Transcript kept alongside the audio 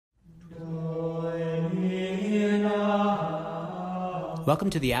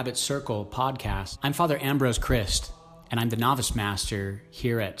Welcome to the Abbot Circle podcast. I'm Father Ambrose Criste, and I'm the novice master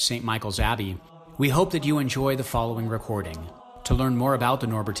here at St. Michael's Abbey. We hope that you enjoy the following recording. To learn more about the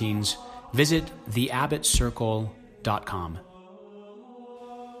Norbertines, visit theabbotcircle.com.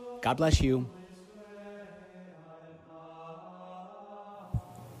 God bless you.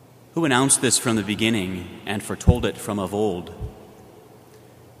 Who announced this from the beginning and foretold it from of old?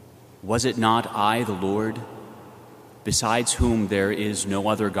 Was it not I, the Lord, besides whom there is no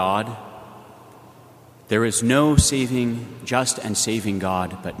other God? There is no just and saving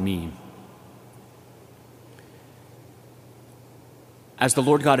God but me. As the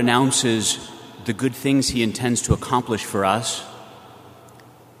Lord God announces the good things he intends to accomplish for us,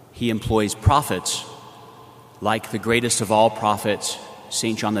 he employs prophets, like the greatest of all prophets,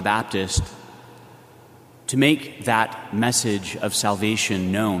 St. John the Baptist, to make that message of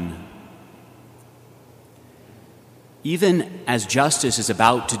salvation known. Even as justice is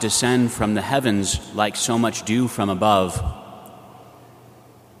about to descend from the heavens like so much dew from above,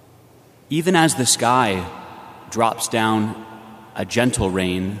 even as the sky drops down a gentle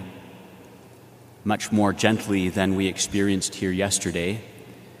rain, much more gently than we experienced here yesterday,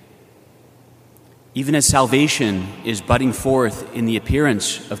 even as salvation is budding forth in the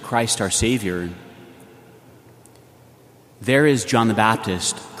appearance of Christ our Savior, there is John the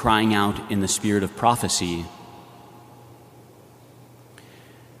Baptist crying out in the spirit of prophecy.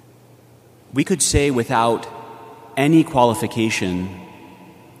 We could say without any qualification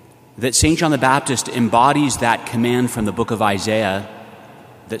that St. John the Baptist embodies that command from the book of Isaiah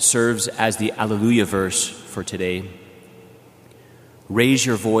that serves as the Alleluia verse for today. Raise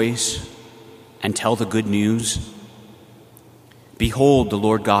your voice and tell the good news. Behold, the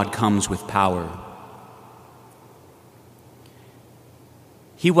Lord God comes with power.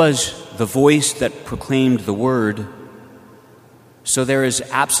 He was the voice that proclaimed the word, so there is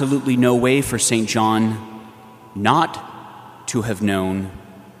absolutely no way for St. John not to have known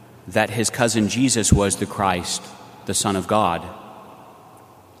that his cousin Jesus was the Christ, the Son of God.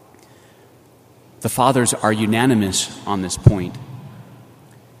 The fathers are unanimous on this point.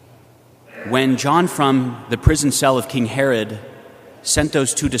 When John from the prison cell of King Herod sent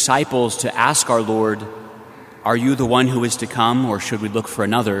those two disciples to ask our Lord, "Are you the one who is to come, or should we look for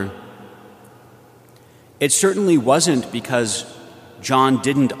another?" It certainly wasn't because John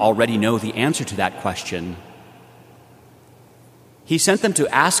didn't already know the answer to that question. He sent them to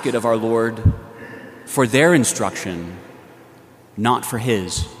ask it of our Lord for their instruction, not for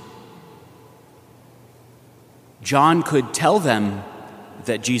his. John could tell them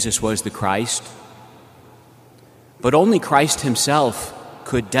that Jesus was the Christ, but only Christ himself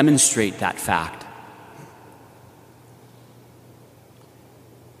could demonstrate that fact.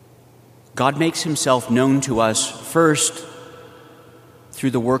 God makes himself known to us first through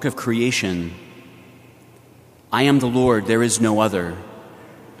the work of creation. I am the Lord, there is no other.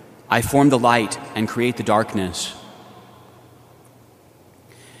 I form the light and create the darkness.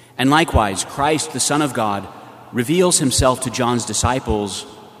 And likewise, Christ, the Son of God, reveals himself to John's disciples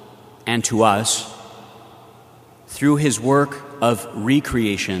and to us through his work of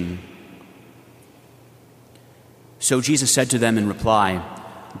recreation. So Jesus said to them in reply,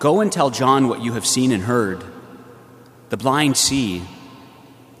 "Go and tell John what you have seen and heard. The blind see,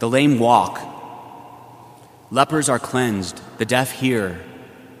 the lame walk, lepers are cleansed, the deaf hear,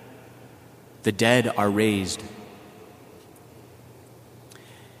 the dead are raised."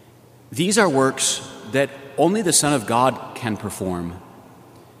 These are works that only the Son of God can perform,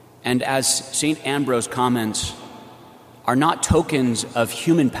 and as St. Ambrose comments, are not tokens of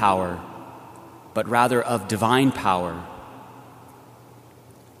human power, but rather of divine power.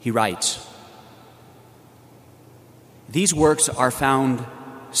 He writes, "These works are found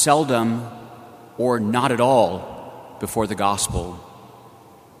seldom or not at all before the gospel.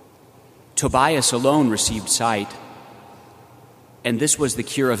 Tobias alone received sight, and this was the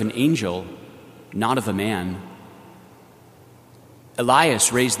cure of an angel, not of a man.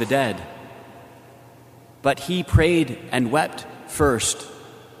 Elias raised the dead, but he prayed and wept first,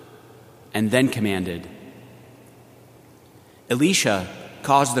 and then commanded. Elisha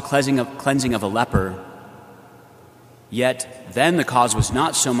caused the cleansing of a leper, yet then the cause was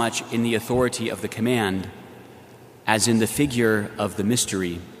not so much in the authority of the command as in the figure of the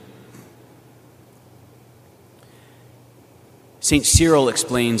mystery." St. Cyril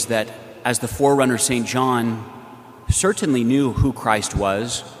explains that as the forerunner St. John certainly knew who Christ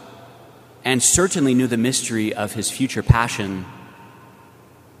was and certainly knew the mystery of his future passion,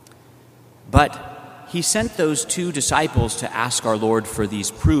 but he sent those two disciples to ask our Lord for these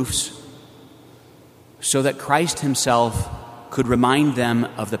proofs so that Christ himself could remind them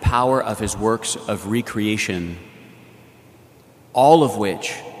of the power of his works of recreation, all of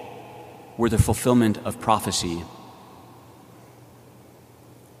which were the fulfillment of prophecy.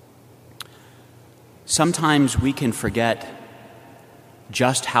 Sometimes we can forget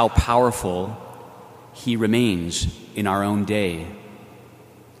just how powerful he remains in our own day,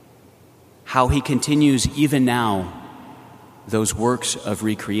 how he continues even now those works of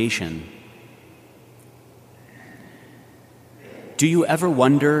recreation. Do you ever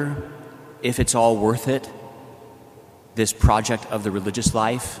wonder if it's all worth it, this project of the religious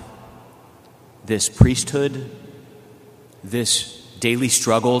life, this priesthood, this daily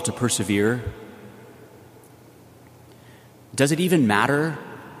struggle to persevere? Does it even matter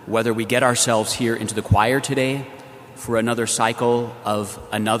whether we get ourselves here into the choir today for another cycle of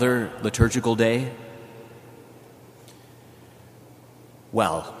another liturgical day?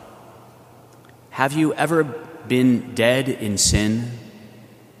 Well, have you ever been dead in sin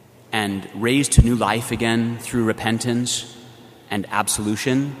and raised to new life again through repentance and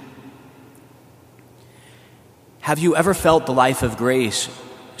absolution? Have you ever felt the life of grace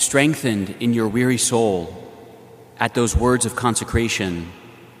strengthened in your weary soul at those words of consecration,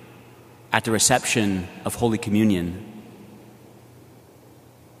 at the reception of Holy Communion?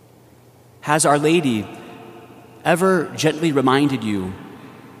 Has Our Lady ever gently reminded you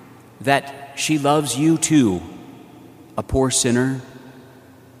that she loves you too, a poor sinner?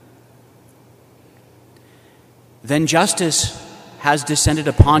 Then justice has descended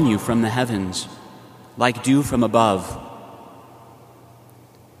upon you from the heavens, like dew from above.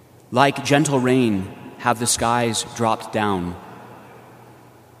 Like gentle rain have the skies dropped down.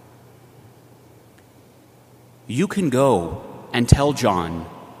 You can go and tell John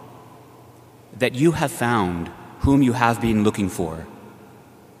that you have found whom you have been looking for.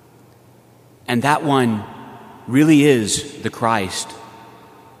 And that one really is the Christ,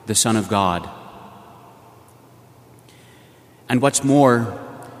 the Son of God. And what's more,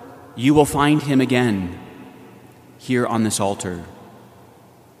 you will find him again here on this altar.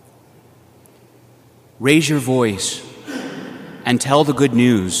 Raise your voice and tell the good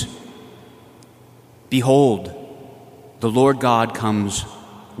news. Behold, the Lord God comes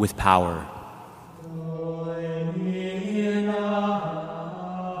with power.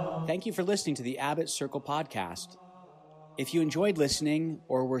 Thank you for listening to the Abbot Circle podcast. If you enjoyed listening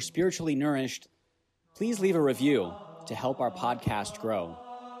or were spiritually nourished, please leave a review to help our podcast grow.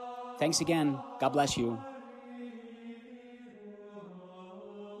 Thanks again. God bless you.